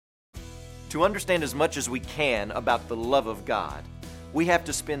To understand as much as we can about the love of God, we have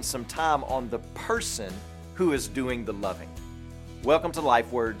to spend some time on the person who is doing the loving. Welcome to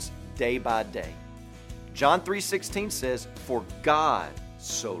Life Words Day by Day. John 3:16 says, "For God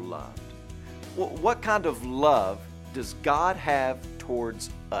so loved." Well, what kind of love does God have towards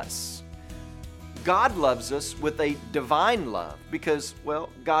us? God loves us with a divine love because, well,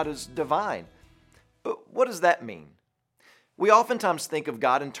 God is divine. But what does that mean? We oftentimes think of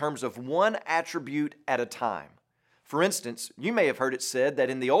God in terms of one attribute at a time. For instance, you may have heard it said that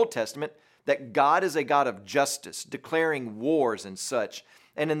in the Old Testament that God is a God of justice, declaring wars and such.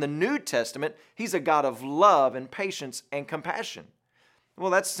 And in the New Testament, He's a God of love and patience and compassion. Well,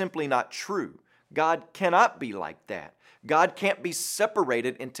 that's simply not true. God cannot be like that. God can't be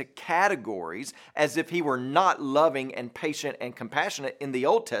separated into categories as if He were not loving and patient and compassionate in the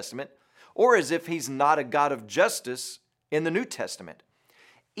Old Testament, or as if He's not a God of justice in the New Testament.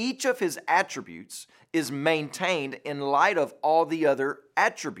 Each of His attributes is maintained in light of all the other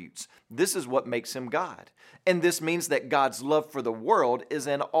attributes. This is what makes Him God. And this means that God's love for the world is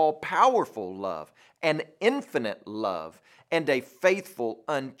an all-powerful love, an infinite love, and a faithful,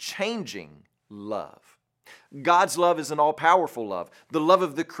 unchanging love. God's love is an all-powerful love, the love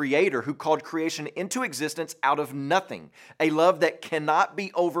of the Creator who called creation into existence out of nothing, a love that cannot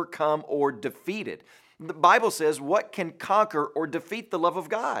be overcome or defeated. The Bible says, what can conquer or defeat the love of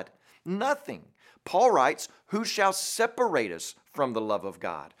God? Nothing. Paul writes, "Who shall separate us from the love of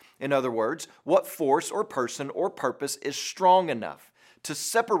God?" In other words, what force or person or purpose is strong enough to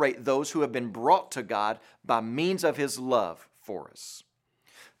separate those who have been brought to God by means of His love for us?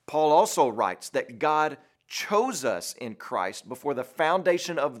 Paul also writes that God chose us in Christ before the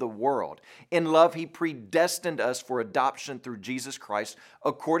foundation of the world. In love, He predestined us for adoption through Jesus Christ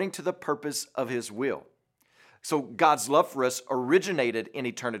according to the purpose of His will. So God's love for us originated in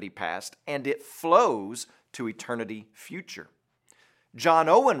eternity past, and it flows to eternity future. John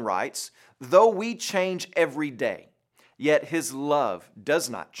Owen writes, "Though we change every day, yet His love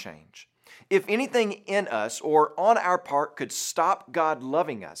does not change. If anything in us or on our part could stop God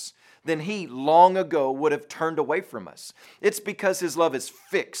loving us, then He long ago would have turned away from us. It's because His love is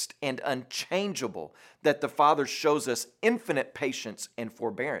fixed and unchangeable that the Father shows us infinite patience and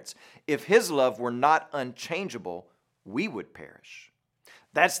forbearance. If His love were not unchangeable, we would perish."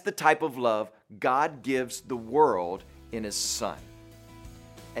 That's the type of love God gives the world in His Son.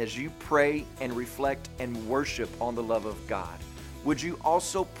 As you pray and reflect and worship on the love of God, would you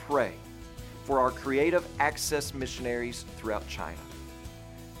also pray for our Creative Access missionaries throughout China?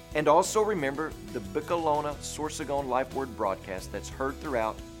 And also remember the Bicolona Sorsogon Life Word broadcast that's heard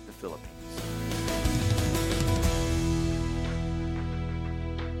throughout the Philippines.